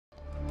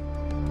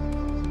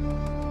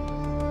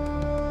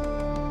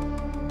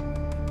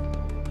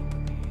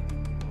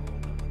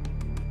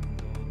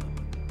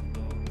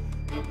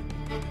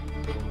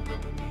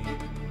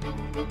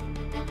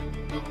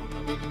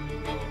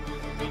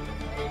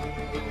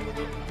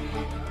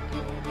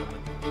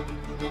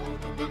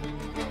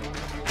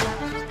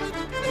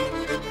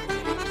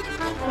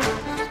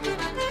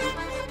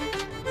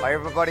Hi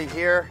everybody,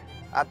 here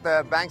at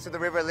the banks of the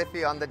River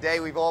Liffey on the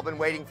day we've all been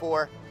waiting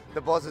for.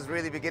 The buzz is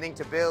really beginning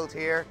to build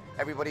here.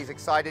 Everybody's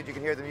excited, you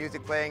can hear the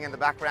music playing in the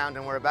background,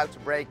 and we're about to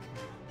break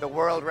the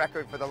world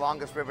record for the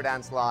longest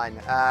Riverdance line.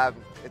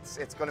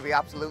 It's going to be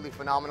absolutely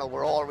phenomenal.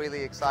 We're all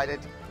really excited.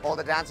 All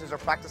the dancers are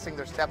practicing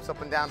their steps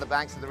up and down the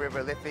banks of the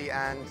River Liffey,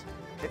 and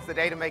it's the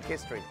day to make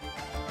history.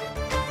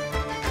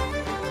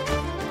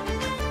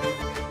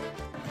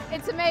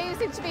 It's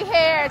amazing to be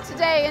here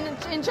today and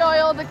enjoy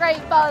all the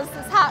great buzz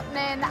that's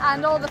happening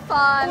and all the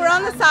fun. We're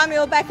on the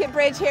Samuel Beckett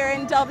Bridge here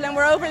in Dublin.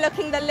 We're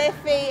overlooking the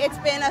Liffey. It's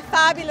been a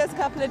fabulous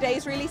couple of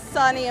days, really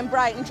sunny and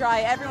bright and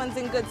dry. Everyone's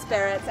in good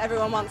spirits.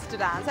 Everyone wants to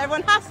dance.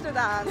 Everyone has to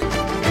dance.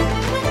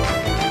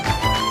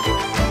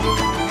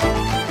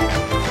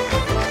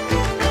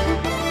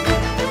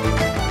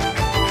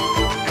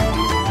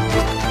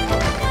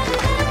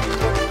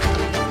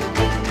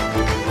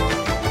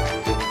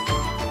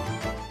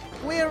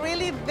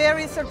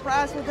 Very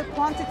surprised with the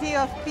quantity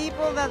of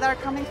people that are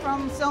coming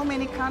from so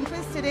many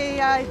countries.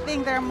 Today I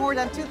think there are more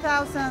than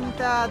 2,000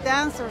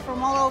 dancers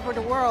from all over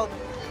the world.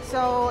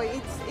 So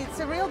it's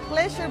a real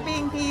pleasure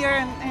being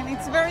here, and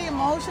it's very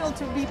emotional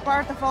to be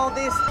part of all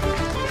this.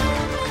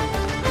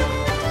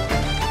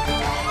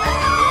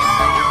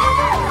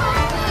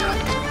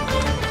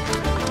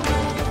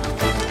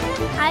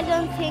 I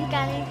don't think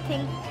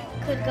anything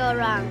could go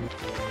wrong.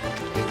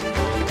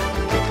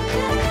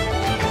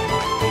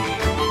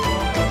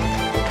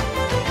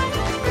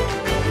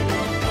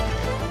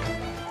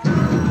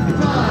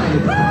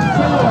 5, 4,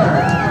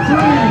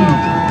 3,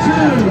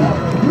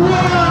 2,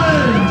 1!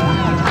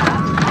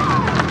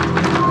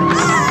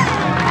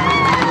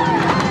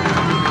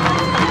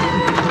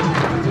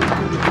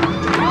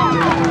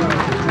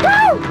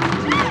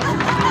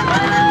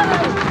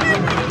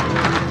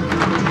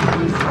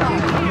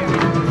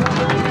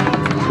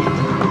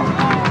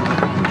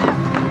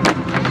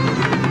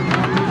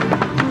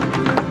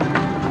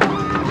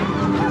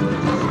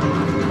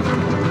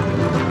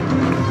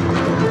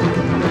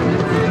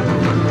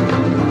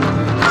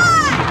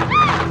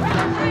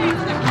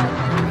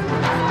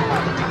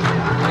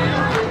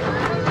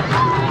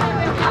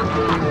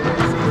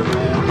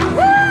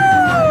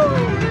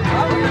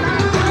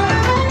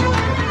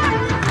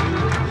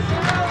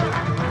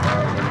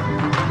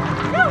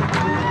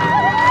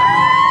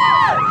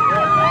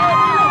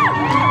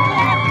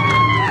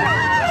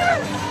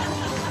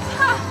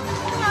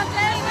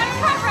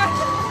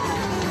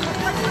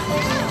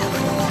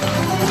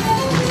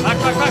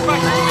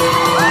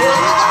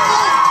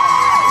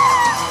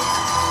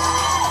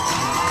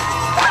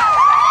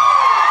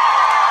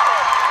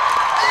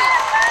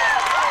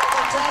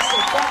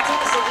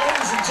 Fantastic,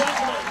 ladies and gentlemen.